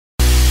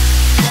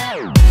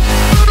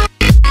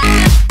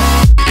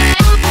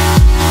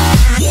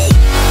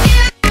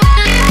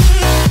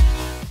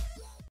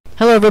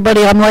Hello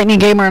everybody, I'm Lightning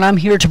Gamer and I'm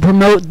here to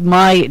promote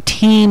my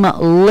Team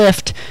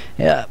Lift.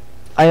 I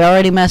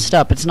already messed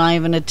up, it's not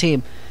even a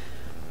team.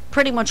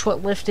 Pretty much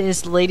what Lift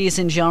is, ladies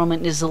and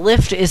gentlemen, is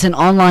Lift is an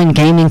online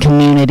gaming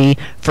community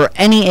for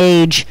any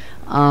age,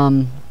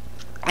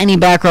 any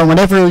background,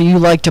 whatever you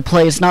like to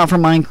play. It's not for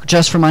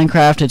just for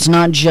Minecraft, it's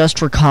not just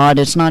for COD,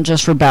 it's not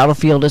just for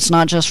Battlefield, it's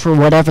not just for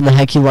whatever the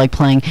heck you like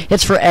playing.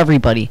 It's for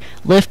everybody.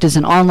 Lift is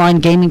an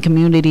online gaming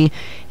community.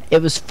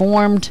 It was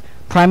formed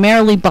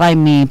primarily by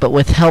me, but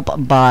with help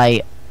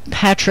by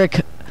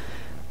Patrick,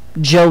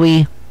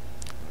 Joey,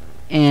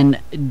 and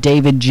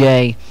David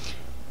J.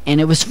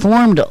 And it was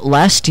formed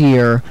last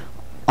year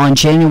on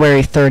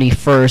January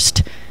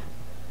 31st.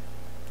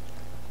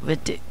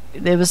 It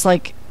was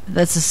like,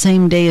 that's the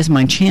same day as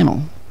my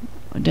channel.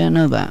 I didn't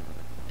know that.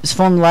 It was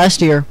formed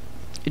last year.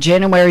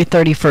 January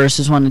 31st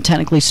is when it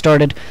technically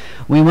started.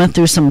 We went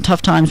through some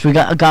tough times. We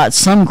got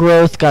some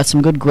growth, got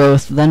some good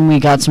growth. Then we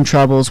got some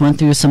troubles. Went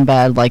through some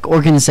bad, like,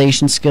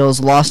 organization skills.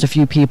 Lost a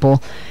few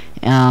people.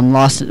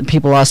 Lost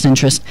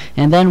interest.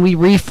 And then we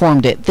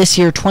reformed it this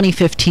year,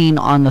 2015,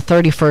 on the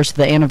 31st,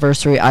 the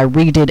anniversary. I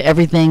redid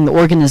everything. The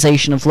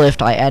organization of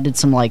Lift. I added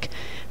some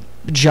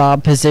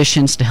job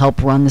positions to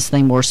help run this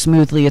thing more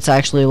smoothly. It's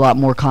actually a lot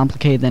more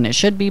complicated than it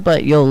should be,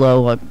 but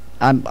YOLO.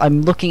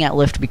 I'm looking at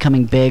Lift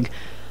becoming big.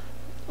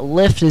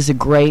 Lift is a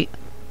great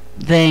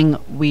thing.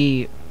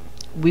 We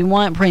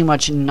want pretty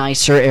much a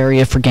nicer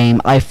area for game.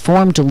 I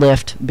formed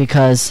Lift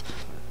because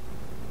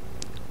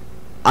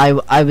I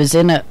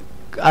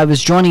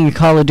was joining a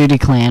Call of Duty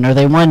clan, or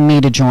they wanted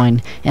me to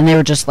join, and they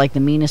were just like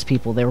the meanest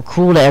people. They were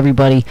cruel to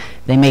everybody.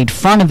 They made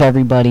fun of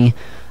everybody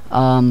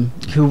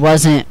who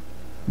wasn't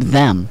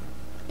them,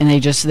 and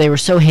they were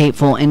so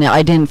hateful, and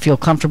I didn't feel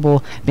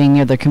comfortable being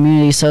near their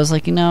community. So I was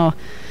like,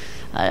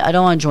 I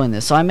don't want to join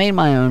this. So I made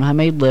my own. I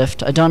made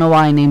Lift. I don't know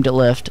why I named it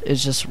Lift.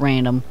 It's just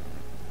random.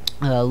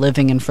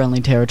 Living in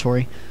friendly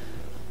territory.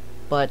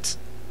 But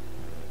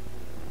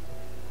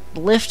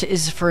Lift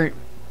is for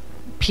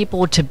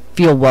people to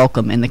feel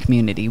welcome in the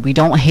community. We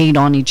don't hate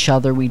on each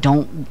other. We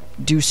don't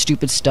do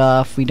stupid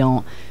stuff. We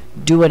don't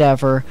do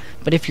whatever.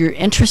 But if you're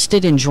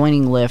interested in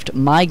joining Lift,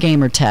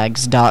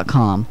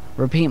 mygamertags.com.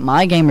 Repeat,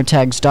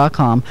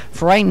 mygamertags.com.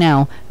 For right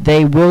now,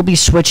 they will be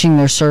switching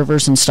their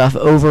servers and stuff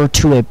over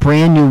to a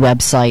brand new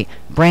website,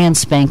 brand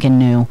spanking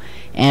new,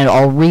 and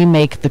I'll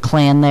remake the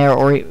clan there,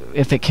 or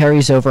if it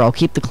carries over, I'll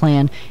keep the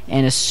clan.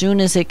 And as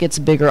soon as it gets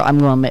bigger,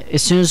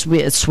 as soon as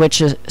it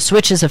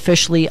switches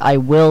officially, I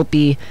will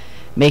be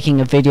making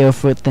a video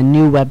for the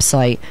new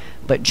website.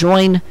 But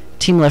join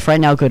Team Lift right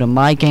now. Go to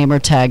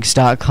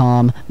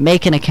mygamertags.com,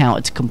 make an account.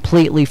 It's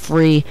completely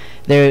free.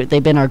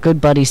 They've been our good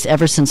buddies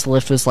ever since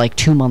Lift was like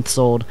 2 months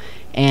old,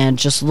 and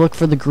just look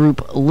for the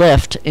group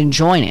Lift and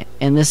join it.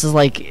 And this is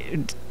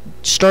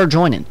start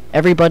joining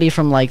everybody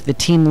from the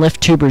Team Lift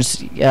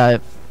tubers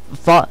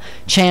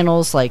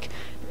channels,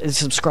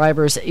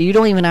 subscribers. You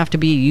don't even have to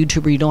be a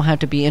YouTuber. You don't have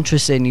to be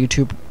interested in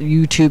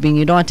YouTubing.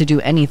 You don't have to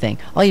do anything.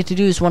 All you have to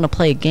do is want to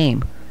play a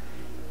game.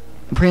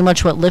 And pretty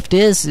much what Lift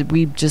is,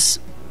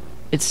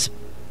 it's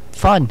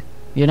fun,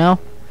 you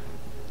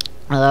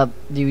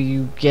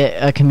get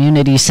a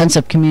community, sense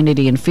of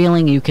community and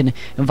feeling. You can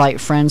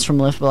invite friends from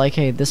Lift, like,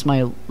 hey, this is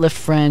my Lift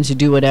friends, you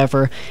do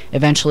whatever.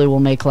 Eventually we'll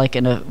make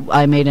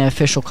I made an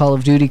official Call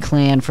of Duty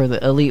clan for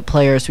the elite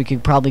players. We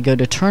could probably go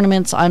to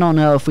tournaments. I don't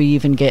know if we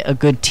even get a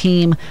good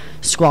team,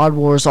 squad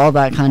wars, all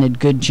that kind of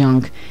good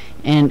junk.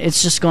 And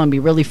it's just going to be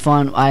really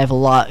fun. I have a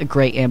lot of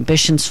great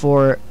ambitions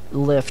for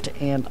Lift,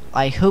 and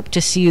I hope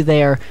to see you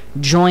there.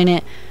 Join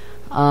it.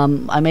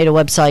 I made a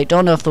website.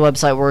 Don't know if the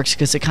website works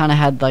because it kind of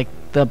had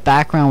the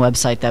background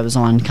website that was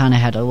on kind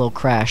of had a little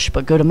crash.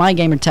 But go to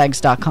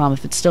mygamertags.com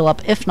if it's still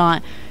up. If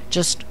not,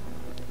 just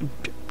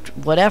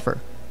whatever.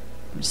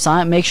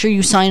 Make sure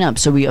you sign up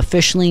so we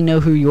officially know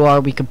who you are.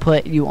 We can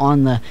put you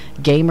on the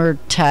gamer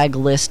tag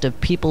list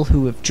of people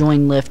who have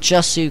joined Lift,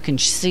 just so you can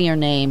see your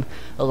name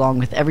along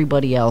with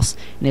everybody else.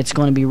 And it's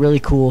going to be really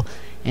cool.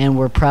 And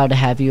we're proud to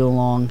have you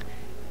along.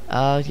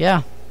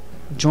 Yeah.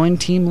 Join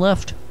Team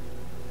Lift.